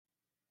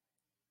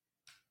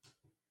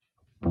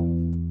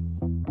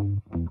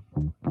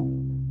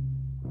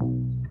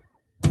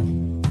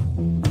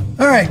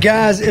right,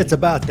 guys, it's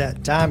about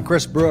that time.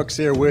 Chris Brooks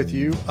here with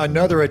you.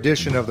 Another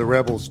edition of the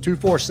Rebels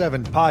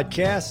 247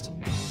 podcast,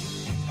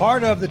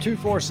 part of the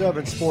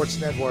 247 Sports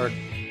Network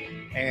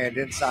and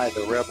Inside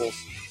the Rebels.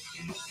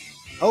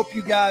 Hope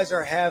you guys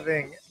are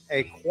having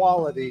a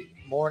quality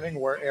morning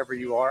wherever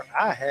you are.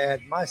 I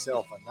had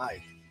myself a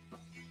night. I'll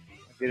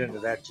get into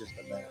that just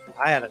a minute.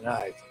 I had a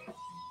night.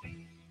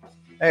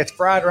 Hey, it's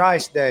fried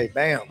rice day.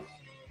 Bam.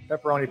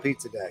 Pepperoni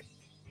pizza day.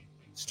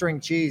 String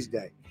cheese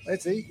day.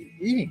 It's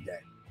eating day.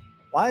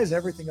 Why is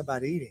everything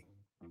about eating?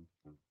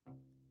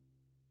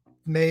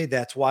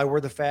 That's why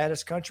we're the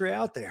fattest country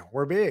out there.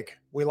 We're big.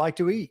 We like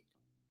to eat.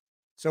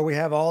 So we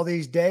have all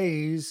these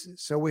days,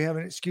 so we have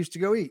an excuse to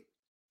go eat.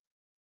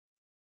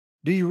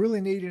 Do you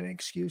really need an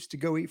excuse to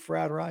go eat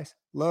fried rice?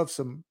 Love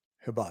some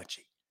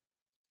hibachi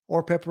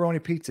or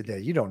pepperoni pizza day.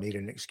 You don't need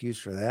an excuse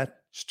for that.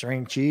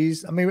 String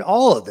cheese. I mean,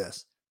 all of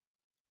this.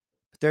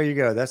 But there you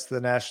go. That's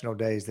the national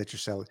days that you're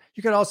celebrating.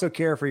 You can also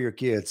care for your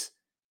kids.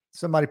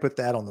 Somebody put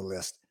that on the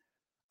list.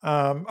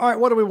 All right,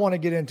 what do we want to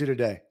get into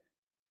today?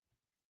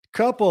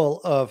 Couple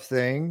of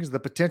things. The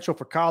potential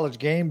for college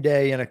game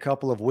day in a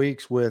couple of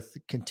weeks with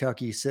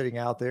Kentucky sitting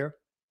out there.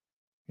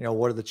 You know,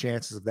 what are the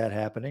chances of that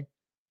happening?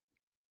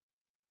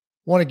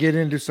 Want to get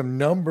into some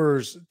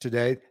numbers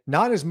today.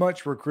 Not as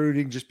much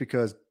recruiting just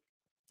because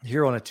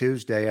here on a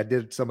Tuesday, I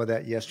did some of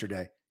that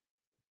yesterday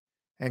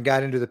and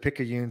got into the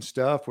Picayune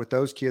stuff with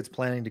those kids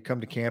planning to come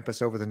to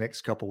campus over the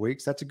next couple of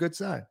weeks. That's a good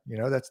sign. You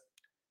know, that's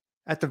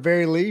at the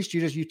very least,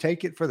 you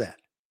take it for that.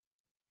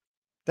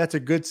 That's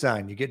a good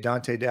sign. You get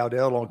Dante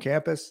Dowdell on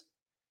campus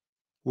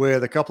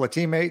with a couple of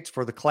teammates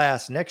for the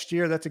class next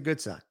year. That's a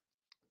good sign.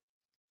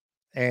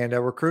 And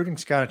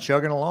recruiting's kind of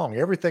chugging along.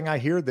 Everything I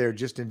hear there,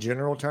 just in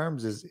general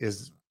terms,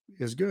 is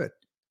good.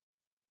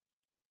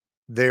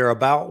 They're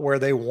about where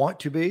they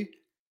want to be.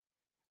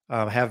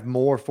 Have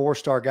more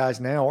four-star guys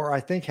now, or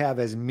I think have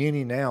as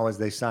many now as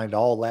they signed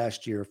all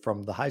last year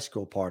from the high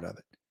school part of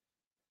it.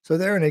 So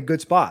they're in a good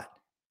spot,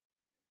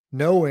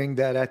 knowing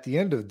that at the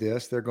end of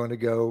this, they're going to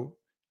go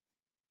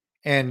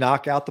and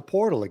knock out the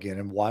portal again.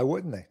 And why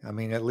wouldn't they? I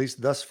mean, at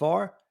least thus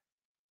far,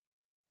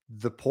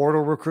 the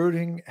portal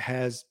recruiting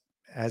has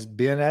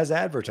been as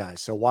advertised.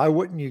 So why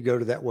wouldn't you go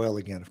to that well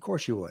again? Of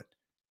course you would.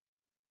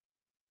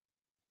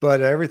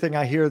 But everything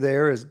I hear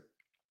there is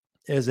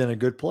in a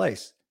good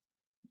place.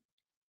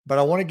 But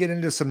I want to get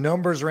into some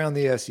numbers around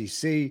the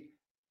SEC.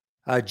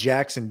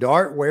 Jaxson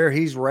Dart, where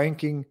he's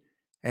ranking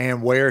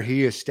and where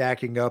he is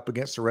stacking up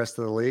against the rest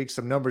of the league.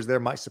 Some numbers there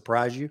might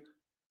surprise you.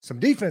 Some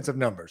defensive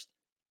numbers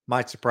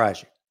might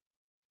surprise you.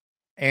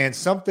 And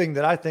something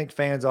that I think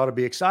fans ought to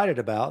be excited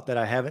about that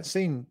I haven't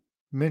seen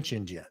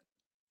mentioned yet.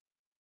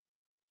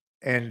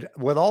 And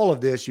with all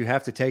of this, you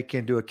have to take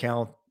into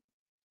account,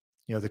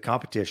 you know, the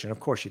competition. Of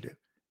course you do.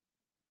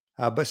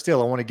 But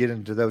still, I want to get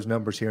into those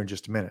numbers here in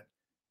just a minute.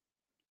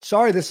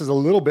 Sorry, this is a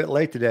little bit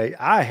late today.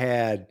 I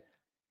had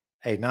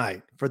a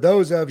night. For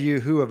those of you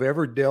who have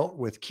ever dealt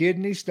with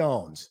kidney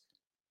stones,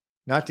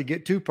 not to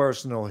get too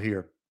personal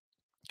here,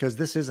 because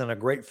this isn't a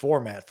great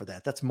format for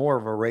that. That's more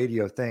of a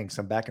radio thing,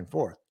 some back and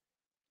forth.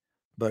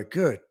 But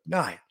good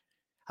night.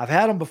 I've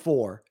had them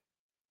before,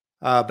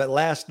 but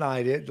last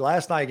night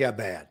got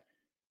bad.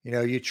 You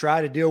know, you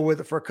try to deal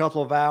with it for a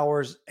couple of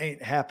hours,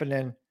 ain't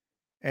happening.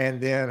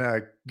 And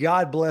then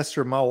God bless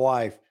her, my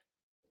wife,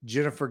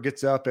 Jennifer,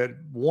 gets up at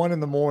 1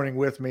 a.m.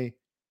 with me,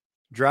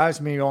 drives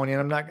me on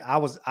in. I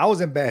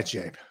was in bad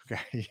shape.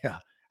 Okay. Yeah.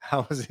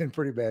 I was in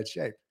pretty bad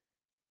shape.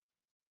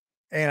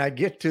 And I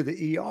get to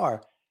the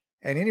ER.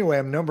 And anyway,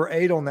 I'm number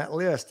 8 on that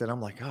list. And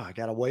I'm like, oh, I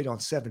got to wait on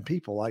 7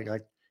 people. Like,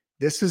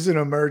 this is an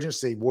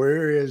emergency.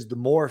 Where is the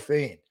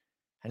morphine?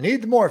 I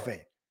need the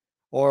morphine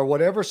or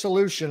whatever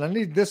solution. I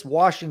need this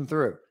washing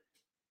through.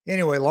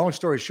 Anyway, long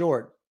story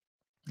short,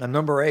 I'm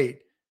number 8.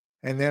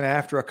 And then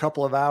after a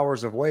couple of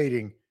hours of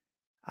waiting,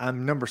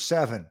 I'm number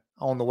 7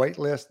 on the wait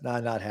list.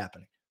 Not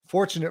happening.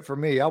 Fortunate for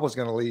me, I was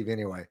going to leave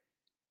anyway.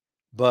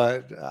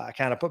 But I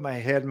kind of put my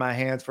head in my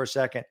hands for a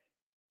second,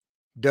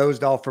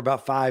 dozed off for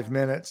about 5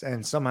 minutes.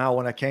 And somehow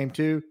when I came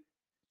to,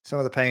 some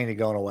of the pain had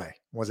gone away,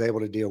 was able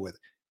to deal with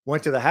it.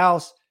 Went to the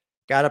house,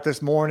 got up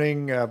this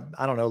morning,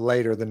 I don't know,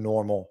 later than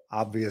normal,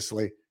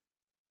 obviously.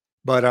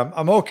 But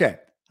I'm okay.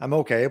 I'm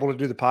okay. Able to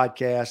do the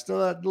podcast.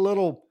 A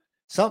little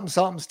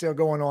something still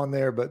going on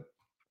there, but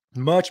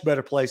much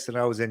better place than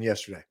I was in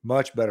yesterday.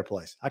 Much better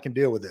place. I can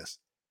deal with this.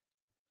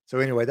 So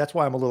anyway, that's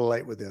why I'm a little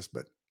late with this,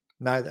 but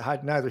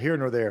neither here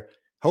nor there.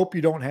 Hope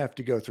you don't have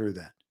to go through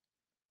that.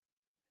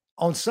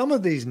 On some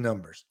of these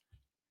numbers,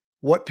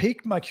 what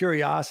piqued my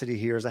curiosity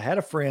here is I had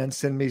a friend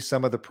send me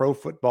some of the Pro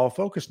Football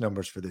Focus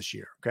numbers for this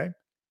year, okay?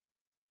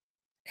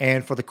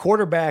 And for the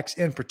quarterbacks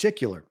in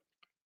particular,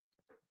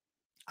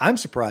 I'm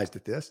surprised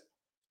at this.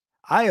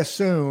 I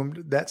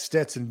assumed that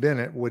Stetson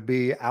Bennett would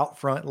be out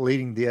front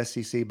leading the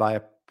SEC by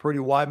a pretty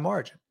wide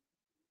margin.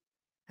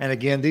 And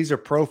again, these are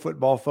Pro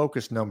Football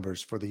Focus numbers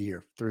for the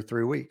year through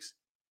 3 weeks.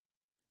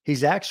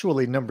 He's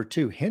actually number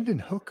 2, Hendon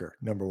Hooker,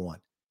 number 1.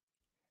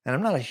 And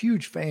I'm not a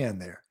huge fan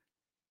there.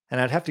 And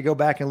I'd have to go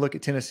back and look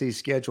at Tennessee's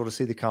schedule to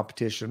see the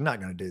competition. I'm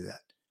not going to do that.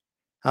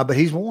 But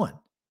he's one.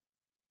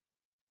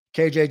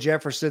 KJ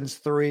Jefferson's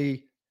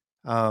 3.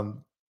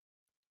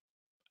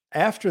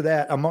 After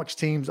that, amongst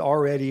teams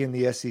already in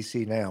the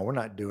SEC now, we're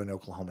not doing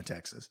Oklahoma,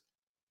 Texas.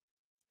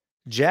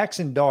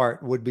 Jaxson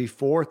Dart would be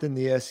 4th in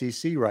the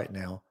SEC right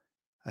now,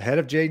 ahead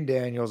of Jaden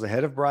Daniels,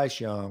 ahead of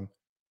Bryce Young,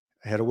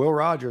 ahead of Will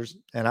Rogers.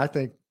 And I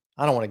don't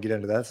want to get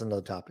into that. That's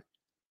another topic.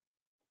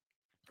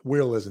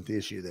 Will isn't the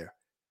issue there.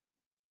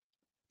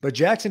 But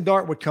Jaxson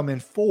Dart would come in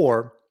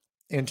 4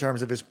 in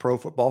terms of his Pro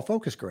Football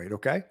Focus grade,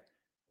 okay?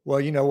 Well,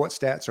 you know what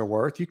stats are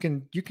worth. You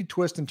can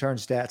twist and turn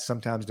stats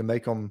sometimes to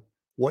make them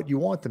what you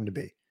want them to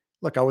be.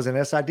 Look, I was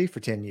an SID for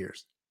 10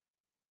 years.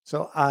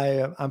 So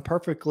I'm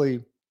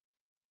perfectly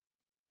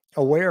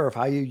aware of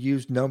how you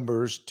use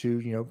numbers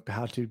to,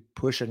 how to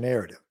push a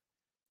narrative.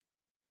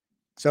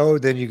 So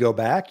then you go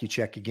back, you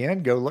check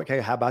again, go look, hey,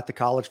 how about the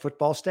college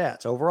football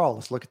stats overall?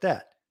 Let's look at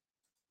that.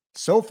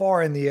 So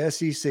far in the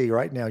SEC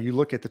right now, you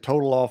look at the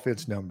total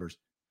offense numbers.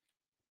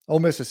 Ole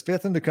Miss is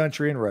 5th in the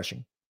country in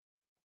rushing.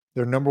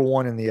 They're number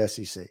 1 in the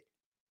SEC.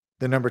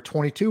 They're number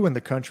 22 in the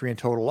country in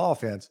total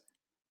offense.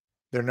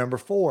 They're number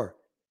 4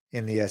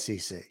 in the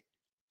SEC.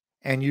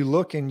 And you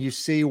look and you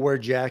see where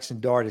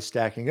Jaxson Dart is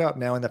stacking up.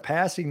 Now, in the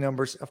passing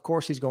numbers, of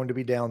course, he's going to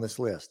be down this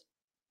list.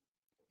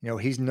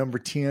 He's number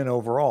 10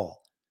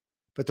 overall.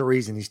 But the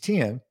reason he's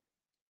 10,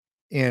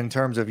 in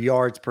terms of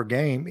yards per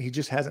game, he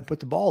just hasn't put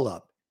the ball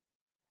up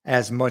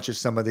as much as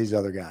some of these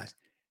other guys.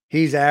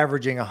 He's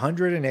averaging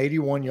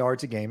 181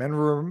 yards a game.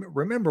 And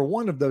remember,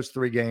 one of those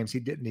 3 games, he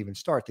didn't even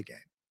start the game.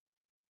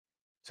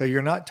 So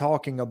you're not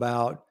talking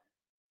about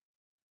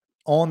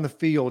on the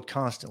field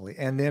constantly.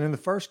 And then in the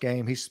first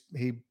game,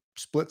 he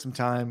split some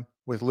time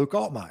with Luke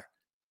Altmaier.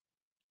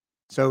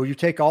 So you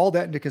take all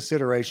that into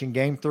consideration.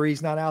 Game 3,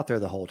 he's not out there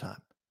the whole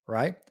time,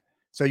 right?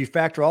 So you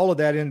factor all of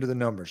that into the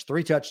numbers.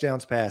 3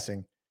 touchdowns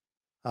passing,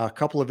 a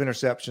couple of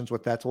interceptions,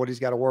 that's what he's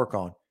got to work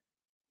on.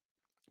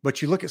 But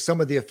you look at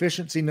some of the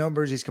efficiency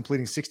numbers, he's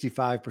completing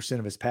 65%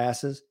 of his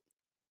passes.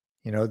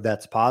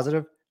 That's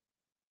positive.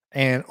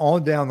 And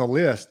on down the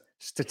list,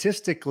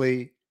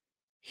 statistically,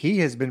 he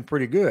has been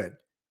pretty good.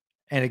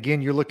 And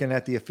again, you're looking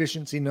at the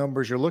efficiency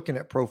numbers, you're looking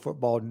at pro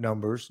football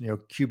numbers,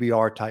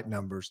 QBR type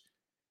numbers.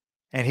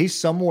 And he's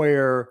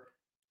somewhere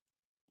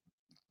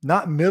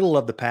not middle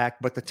of the pack,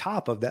 but the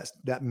top of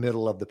that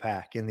middle of the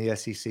pack in the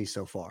SEC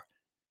so far.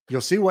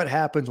 You'll see what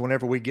happens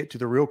whenever we get to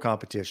the real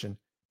competition,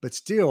 but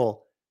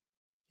still,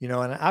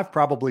 and I've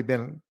probably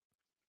been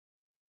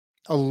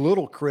a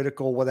little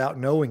critical without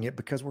knowing it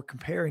because we're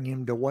comparing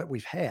him to what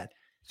we've had.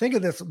 Think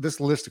of this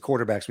list of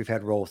quarterbacks we've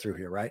had roll through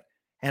here, right?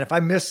 And if I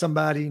miss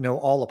somebody,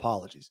 all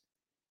apologies.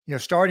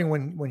 Starting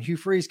when Hugh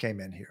Freeze came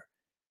in here.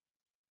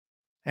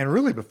 And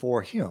really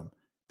before him,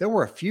 there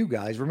were a few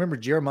guys. Remember,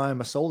 Jeremiah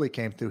Masoli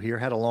came through here,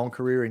 had a long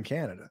career in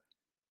Canada.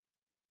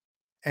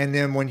 And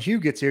then when Hugh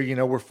gets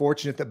here, we're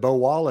fortunate that Bo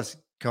Wallace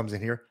comes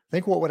in here.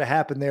 Think what would have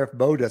happened there if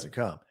Bo doesn't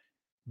come.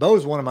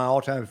 Bo's one of my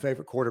all-time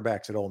favorite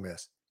quarterbacks at Ole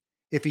Miss.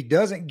 If he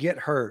doesn't get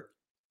hurt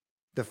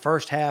the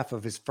first half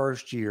of his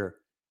first year,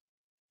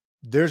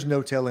 there's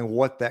no telling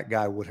what that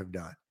guy would have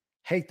done.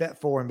 Hate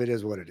that for him. It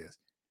is what it is.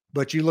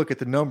 But you look at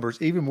the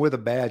numbers, even with a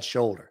bad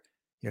shoulder,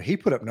 he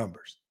put up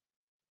numbers.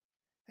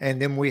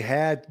 And then we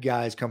had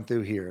guys come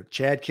through here.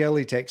 Chad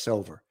Kelly takes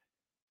over.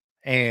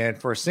 And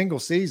for a single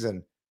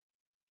season,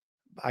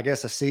 I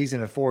guess a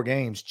season and 4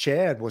 games,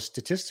 Chad was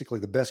statistically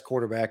the best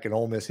quarterback in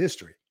Ole Miss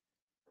history.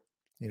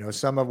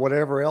 Some of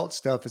whatever else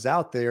stuff is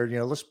out there,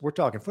 we're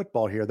talking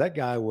football here. That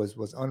guy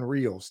was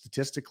unreal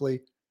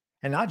statistically,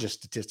 and not just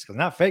statistically,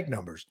 not fake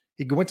numbers.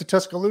 He went to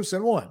Tuscaloosa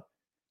and won.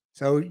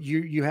 So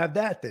you have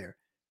that there.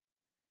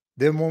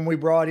 Then when we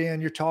brought in,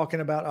 you're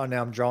talking about,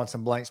 now I'm drawing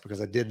some blanks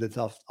because I did this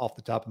off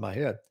the top of my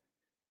head.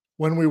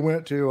 When we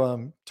went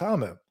to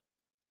Tamu,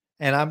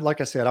 and like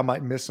I said, I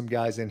might miss some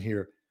guys in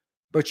here,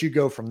 but you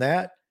go from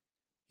that.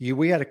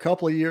 We had a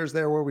couple of years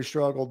there where we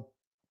struggled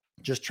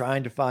just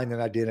trying to find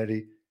an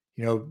identity.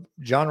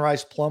 John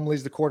Rice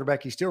Plumlee's the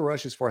quarterback. He still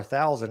rushes for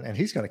 1,000, and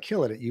he's going to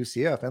kill it at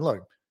UCF. And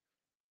look,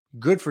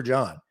 good for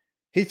John.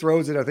 He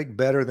throws it, I think,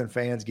 better than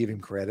fans give him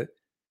credit.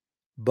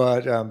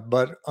 But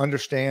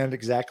understand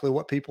exactly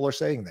what people are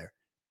saying there.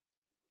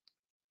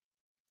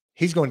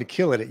 He's going to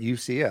kill it at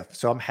UCF.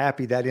 So I'm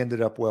happy that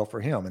ended up well for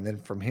him. And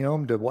then from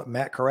him to what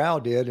Matt Corral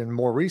did and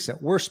more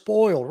recent, we're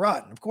spoiled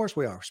rotten. Of course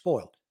we are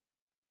spoiled.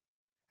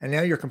 And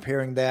now you're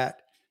comparing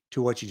that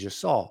to what you just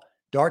saw.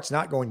 Dart's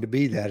not going to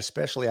be that,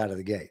 especially out of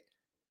the gate.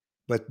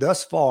 But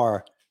thus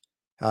far,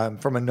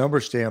 from a number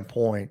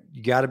standpoint,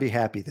 you got to be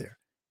happy there.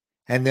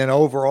 And then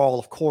overall,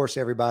 of course,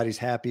 everybody's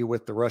happy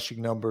with the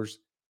rushing numbers.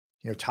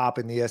 Top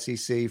in the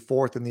SEC,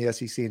 4th in the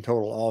SEC in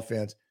total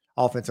offense.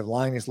 Offensive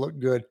line has looked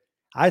good.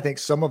 I think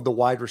some of the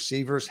wide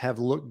receivers have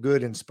looked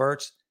good in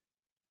spurts,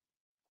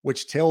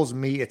 which tells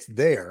me it's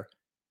there.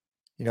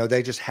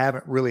 They just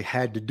haven't really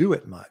had to do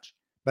it much.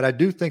 But I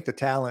do think the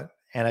talent,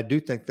 and I do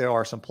think there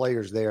are some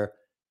players there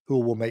who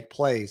will make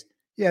plays.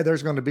 Yeah,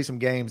 there's going to be some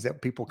games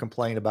that people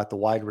complain about the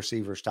wide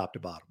receivers top to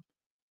bottom.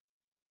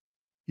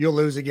 You'll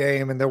lose a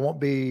game and there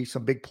won't be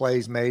some big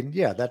plays made.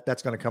 Yeah,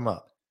 that's going to come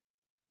up.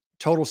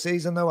 Total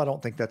season, though, I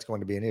don't think that's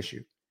going to be an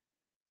issue.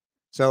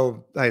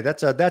 So, hey,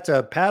 that's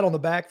a pat on the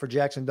back for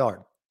Jaxson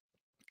Dart.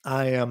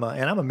 I am,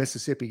 and I'm a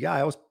Mississippi guy.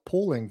 I was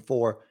pulling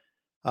for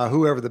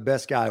whoever the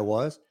best guy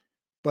was,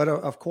 but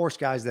of course,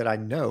 guys that I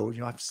know,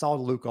 I saw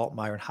Luke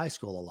Altmaier in high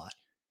school a lot,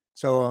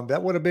 so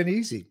that would have been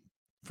easy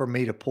for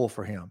me to pull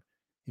for him,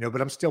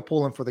 But I'm still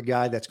pulling for the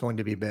guy that's going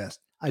to be best.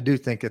 I do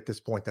think at this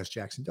point that's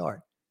Jaxson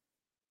Dart,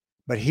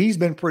 but he's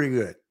been pretty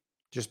good.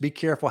 Just be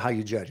careful how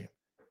you judge him.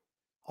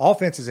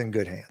 Offense is in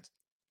good hands.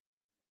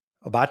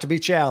 About to be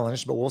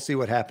challenged, but we'll see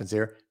what happens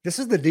there. This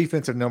is the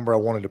defensive number I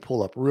wanted to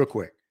pull up real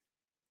quick.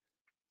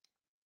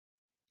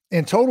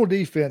 In total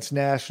defense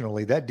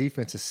nationally, that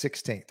defense is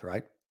 16th,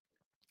 right?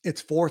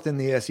 It's 4th in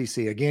the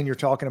SEC. Again, you're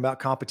talking about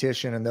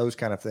competition and those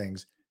kind of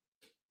things.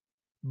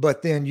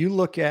 But then you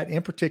look at,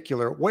 in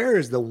particular, where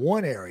is the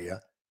one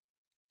area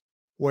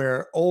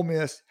where Ole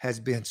Miss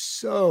has been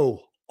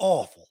so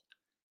awful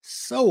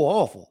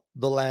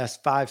the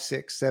last 5,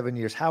 6, 7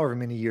 years, however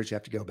many years you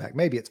have to go back.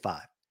 Maybe it's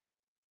 5.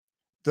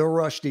 The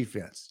rush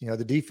defense,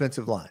 the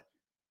defensive line.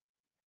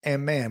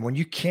 And man, when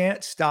you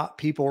can't stop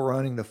people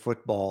running the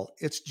football,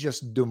 it's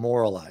just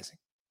demoralizing.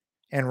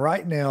 And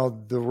right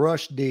now, the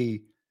rush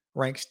D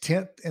ranks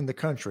 10th in the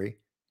country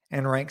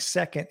and ranks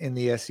 2nd in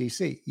the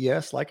SEC.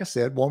 Yes, like I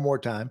said, one more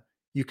time,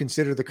 you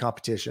consider the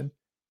competition.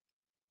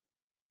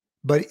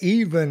 But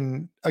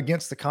even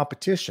against the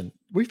competition,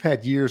 we've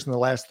had years in the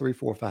last 3,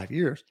 4, 5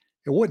 years,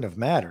 it wouldn't have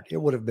mattered. It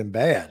would have been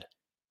bad.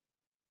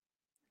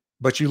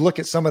 But you look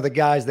at some of the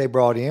guys they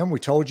brought in. We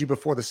told you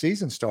before the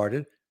season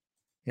started,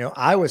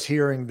 I was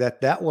hearing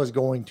that was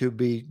going to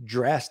be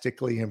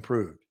drastically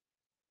improved.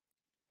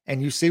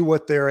 And you see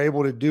what they're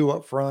able to do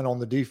up front on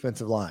the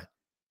defensive line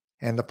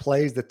and the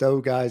plays that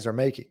those guys are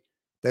making.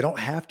 They don't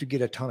have to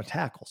get a ton of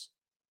tackles.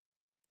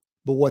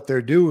 But what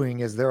they're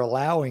doing is they're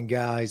allowing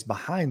guys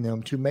behind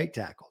them to make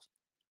tackles.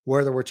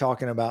 Whether we're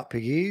talking about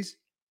Pegues,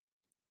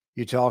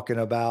 you're talking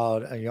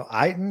about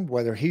Aiton,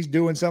 whether he's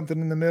doing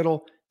something in the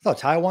middle. I thought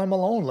Tywone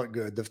Malone looked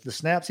good, the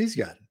snaps he's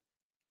gotten.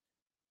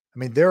 I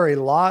mean, there are a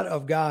lot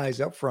of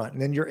guys up front.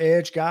 And then your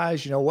edge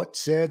guys, what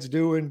Ced's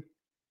doing.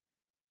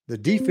 The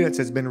defense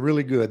has been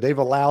really good. They've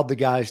allowed the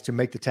guys to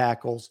make the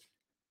tackles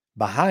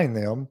behind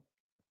them.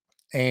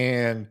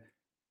 And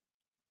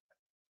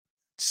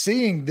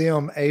seeing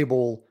them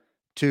able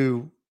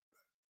to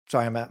 –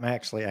 sorry, I'm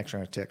actually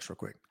answering a text real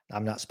quick.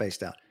 I'm not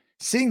spaced out.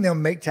 Seeing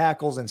them make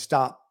tackles and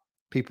stop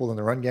people in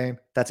the run game,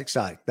 that's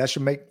exciting. That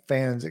should make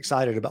fans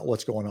excited about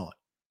what's going on.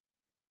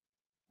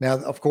 Now,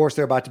 of course,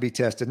 they're about to be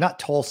tested, not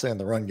Tulsa in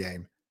the run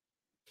game,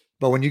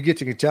 but when you get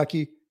to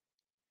Kentucky,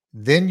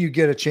 then you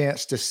get a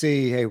chance to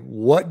see, hey,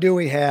 what do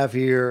we have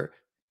here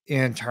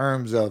in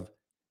terms of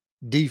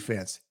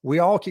defense? We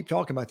all keep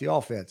talking about the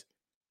offense,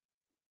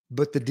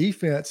 but the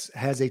defense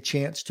has a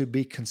chance to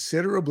be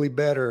considerably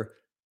better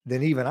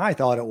than even I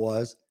thought it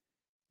was.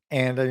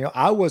 And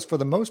I was, for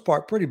the most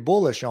part, pretty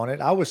bullish on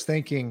it. I was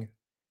thinking,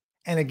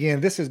 and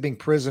again, this is being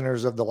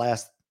prisoners of the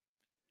last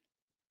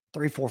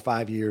 3, 4,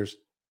 5 years.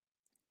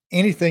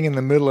 Anything in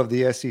the middle of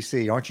the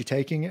SEC, aren't you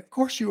taking it? Of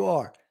course you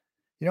are.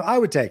 I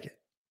would take it.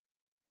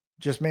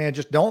 Just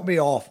don't be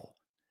awful.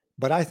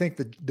 But I think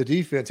the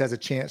defense has a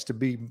chance to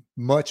be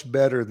much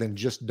better than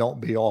just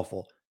don't be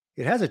awful.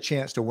 It has a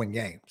chance to win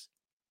games.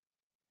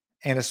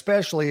 And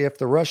especially if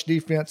the rush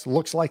defense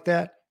looks like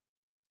that,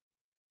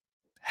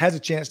 has a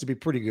chance to be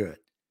pretty good.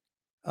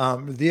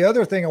 The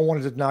other thing I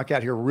wanted to knock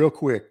out here real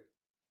quick.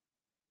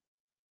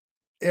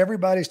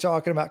 Everybody's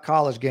talking about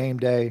college game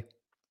day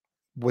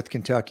with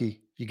Kentucky.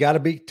 You got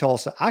to beat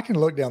Tulsa. I can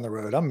look down the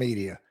road. I'm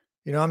media.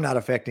 I'm not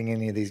affecting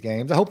any of these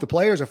games. I hope the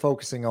players are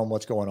focusing on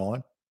what's going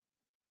on.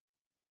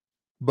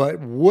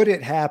 But would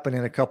it happen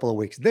in a couple of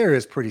weeks? There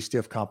is pretty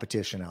stiff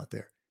competition out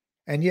there.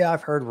 And yeah,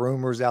 I've heard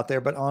rumors out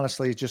there, but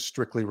honestly, it's just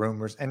strictly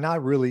rumors and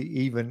not really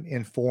even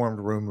informed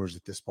rumors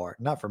at this part.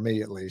 Not for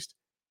me, at least.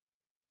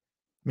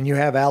 I mean, you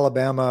have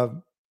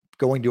Alabama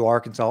going to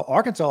Arkansas.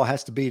 Arkansas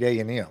has to beat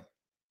A&M.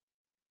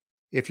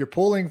 If you're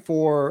pulling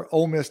for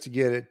Ole Miss to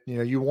get it,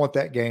 you want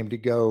that game to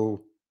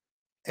go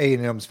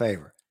A&M's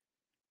favor.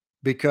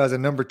 Because a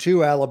number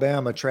 2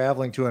 Alabama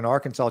traveling to an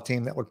Arkansas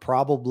team that would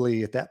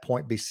probably at that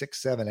point be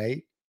 6, 7,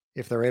 8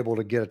 if they're able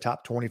to get a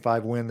top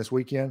 25 win this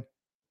weekend.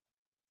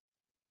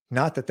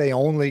 Not that they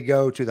only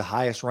go to the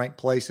highest ranked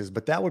places,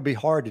 but that would be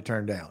hard to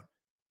turn down.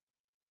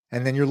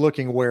 And then you're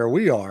looking where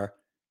we are.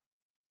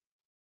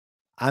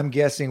 I'm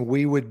guessing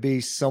we would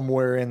be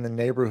somewhere in the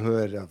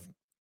neighborhood of,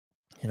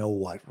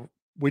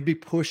 we'd be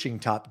pushing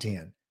top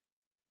 10,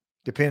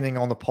 depending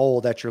on the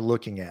poll that you're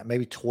looking at.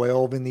 Maybe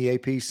 12 in the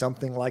AP,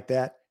 something like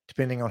that,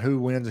 depending on who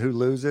wins, who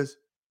loses.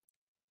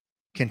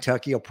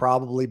 Kentucky will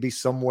probably be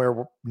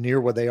somewhere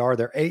near where they are.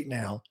 They're 8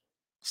 now,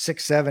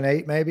 6, 7,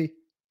 8 maybe.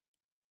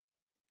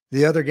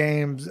 The other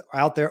games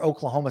out there,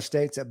 Oklahoma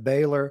State's at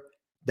Baylor.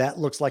 That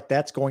looks like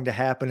that's going to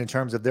happen in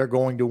terms of they're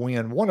going to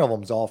win. One of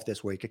them's off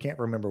this week. I can't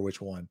remember which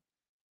one,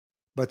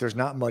 but there's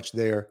not much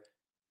there.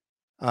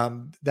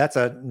 That's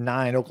a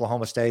 9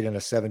 Oklahoma State and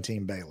a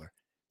 17 Baylor.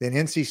 Then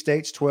NC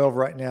State's 12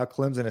 right now.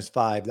 Clemson is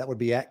 5. That would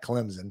be at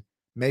Clemson.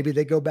 Maybe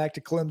they go back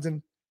to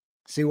Clemson,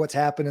 see what's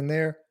happening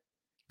there.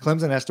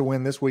 Clemson has to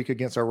win this week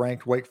against a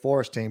ranked Wake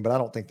Forest team, but I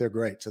don't think they're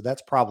great. So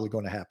that's probably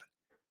going to happen.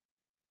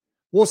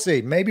 We'll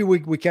see. Maybe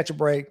we catch a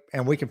break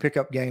and we can pick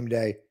up game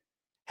day.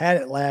 Had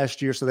it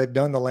last year, so they've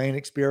done the lane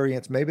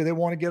experience. Maybe they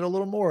want to get a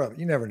little more of it.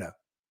 You never know.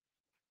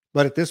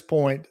 But at this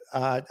point,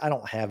 I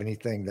don't have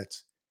anything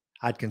that's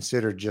I'd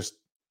consider just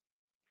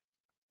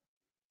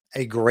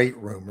a great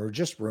rumor,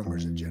 just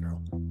rumors in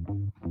general.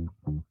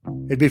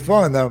 It'd be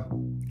fun, though.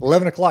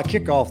 11 o'clock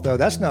kickoff, though.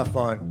 That's not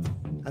fun.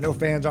 I know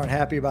fans aren't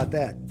happy about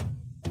that.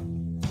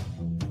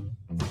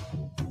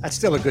 That's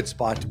still a good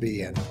spot to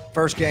be in.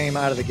 First game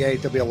out of the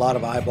gate, there'll be a lot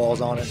of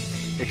eyeballs on it.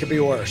 It could be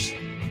worse.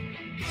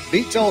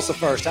 Beat Tulsa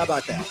first. How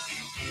about that?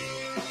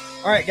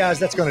 All right, guys,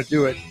 that's going to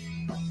do it.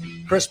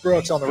 Chris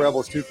Brooks on the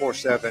Rebels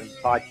 247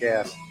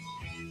 podcast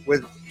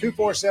with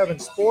 247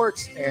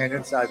 Sports and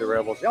Inside the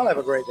Rebels. Y'all have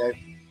a great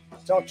day.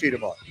 Talk to you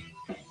tomorrow.